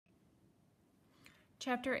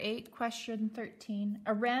Chapter 8, question 13.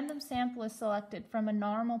 A random sample is selected from a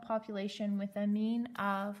normal population with a mean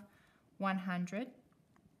of 100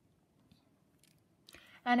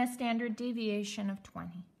 and a standard deviation of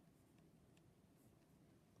 20.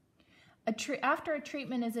 After a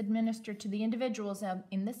treatment is administered to the individuals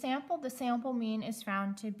in the sample mean is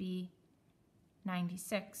found to be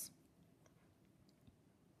 96.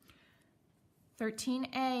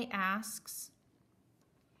 13a asks,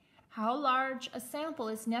 how large a sample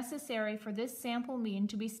is necessary for this sample mean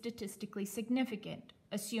to be statistically significant?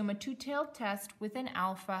 Assume a two-tailed test with an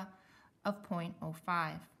alpha of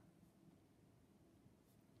 0.05.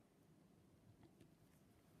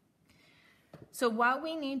 So what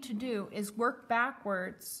we need to do is work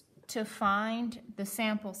backwards to find the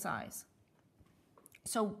sample size.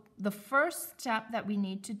 So the first step that we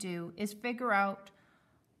need to do is figure out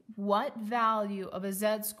what value of a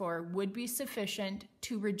z-score would be sufficient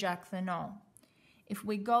to reject the null. If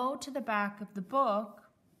we go to the back of the book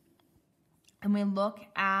and we look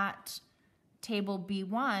at table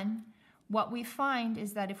B1, what we find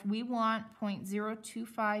is that if we want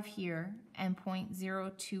 0.025 here and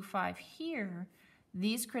 0.025 here,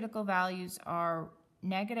 these critical values are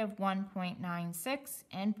negative 1.96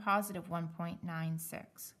 and positive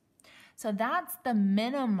 1.96. So that's the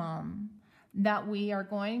minimum that we are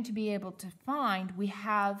going to be able to find. We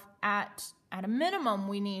have at a minimum,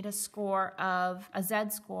 we need a score of a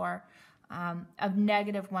z-score of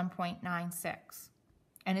negative 1.96.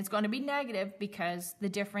 And it's going to be negative because the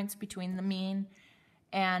difference between the mean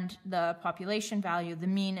and the population value, the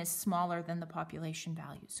mean is smaller than the population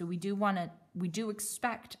value. So we do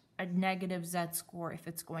expect a negative z-score if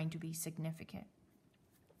it's going to be significant.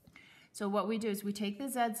 So what we do is we take the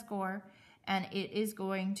z-score, and it is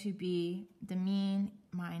going to be the mean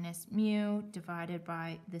minus mu divided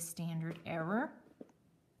by the standard error.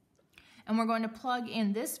 And we're going to plug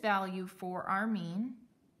in this value for our mean.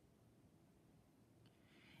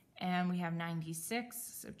 And we have 96,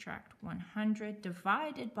 subtract 100,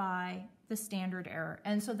 divided by the standard error.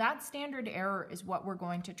 And so that standard error is what we're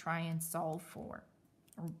going to try and solve for.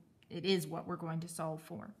 Or it is what we're going to solve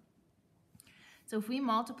for. So if we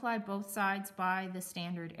multiply both sides by the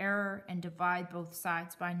standard error and divide both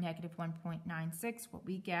sides by negative 1.96, what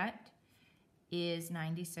we get is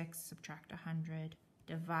 96 subtract 100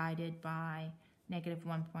 divided by negative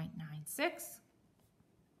 1.96.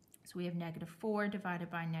 So we have negative 4 divided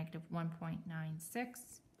by negative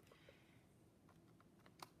 1.96.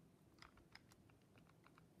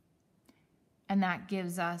 And that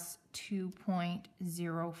gives us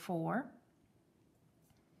 2.04.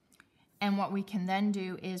 And what we can then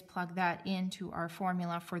do is plug that into our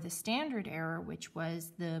formula for the standard error, which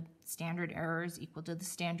was the standard error is equal to the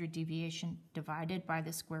standard deviation divided by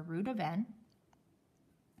the square root of n.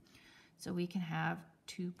 So we can have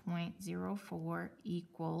 2.04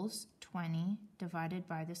 equals 20 divided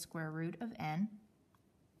by the square root of n.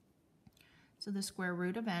 So the square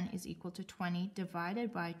root of n is equal to 20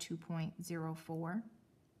 divided by 2.04.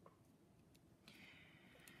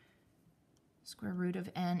 Square root of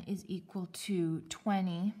n is equal to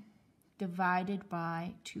 20 divided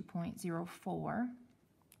by 2.04.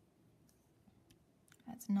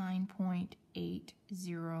 That's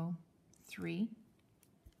 9.803.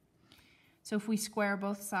 So if we square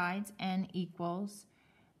both sides, n equals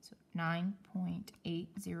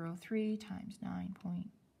 9.803 times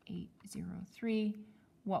 9.803.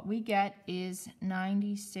 What we get is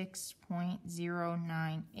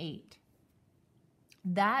 96.098.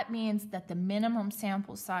 That means that the minimum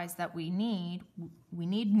sample size that we need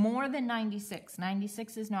more than 96.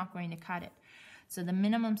 96 is not going to cut it. So the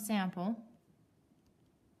minimum sample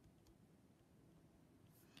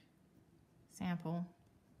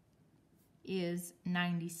is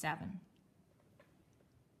 97.